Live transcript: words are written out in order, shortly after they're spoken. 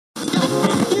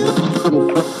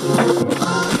Hey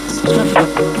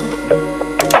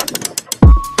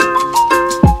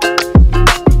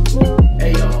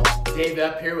y'all, Dave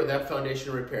Epp here with Epp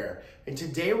Foundation Repair. And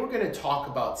today we're going to talk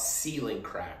about ceiling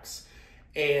cracks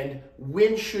and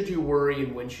when should you worry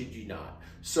and when should you not.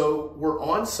 So we're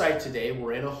on site today,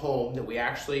 we're in a home that we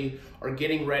actually are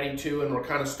getting ready to, and we're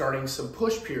kind of starting some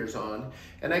push piers on.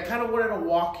 And I kind of wanted to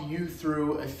walk you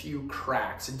through a few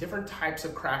cracks and different types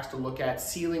of cracks to look at,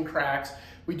 ceiling cracks.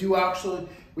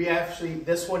 We actually,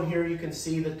 this one here, you can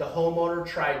see that the homeowner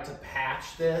tried to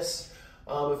patch this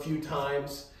a few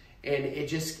times and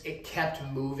it kept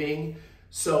moving.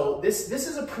 So this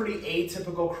is a pretty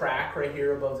atypical crack right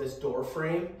here above this door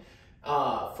frame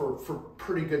for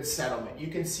pretty good settlement. You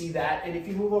can see that, and if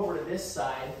you move over to this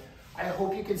side, I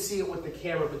hope you can see it with the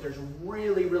camera, but there's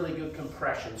really, really good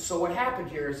compression. So what happened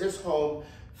here is this home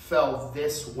fell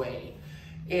this way.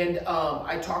 And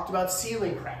I talked about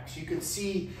ceiling cracks. You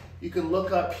can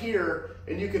look up here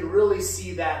and you can really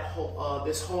see that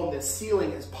this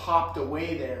ceiling has popped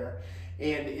away there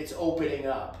and it's opening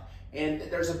up. And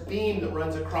there's a beam that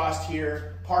runs across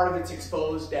here. Part of it's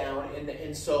exposed down,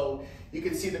 and so you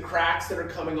can see the cracks that are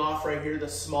coming off right here, the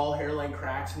small hairline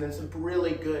cracks, and then some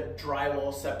really good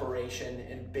drywall separation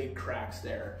and big cracks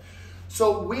there.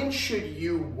 So when should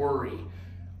you worry?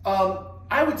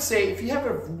 I would say if you have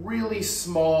a really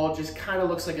small, just kind of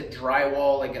looks like a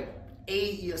drywall, like a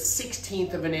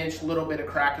 1/16 of an inch, little bit of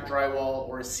crack in drywall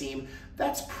or a seam,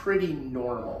 that's pretty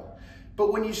normal.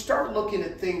 But when you start looking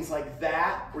at things like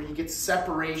that, where you get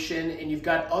separation and you've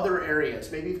got other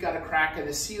areas, maybe you've got a crack in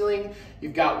the ceiling,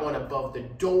 you've got one above the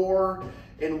door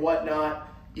and whatnot,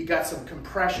 you got some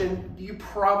compression, you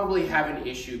probably have an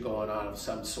issue going on of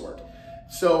some sort.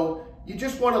 So you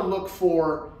just want to look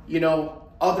for,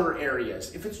 other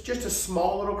areas. If it's just a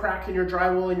small little crack in your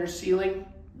drywall and your ceiling,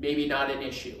 maybe not an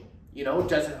issue. It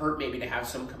doesn't hurt maybe to have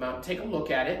some come out and take a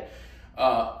look at it.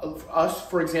 Us,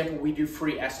 for example, we do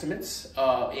free estimates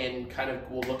and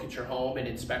we'll look at your home and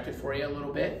inspect it for you a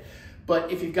little bit.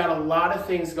 But if you've got a lot of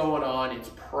things going on,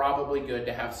 it's probably good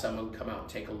to have someone come out and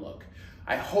take a look.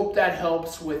 I hope that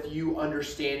helps with you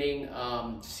understanding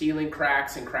ceiling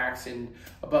cracks and cracks in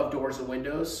above doors and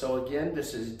windows. So again,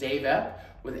 this is Dave Epp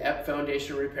with Epp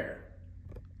Foundation Repair.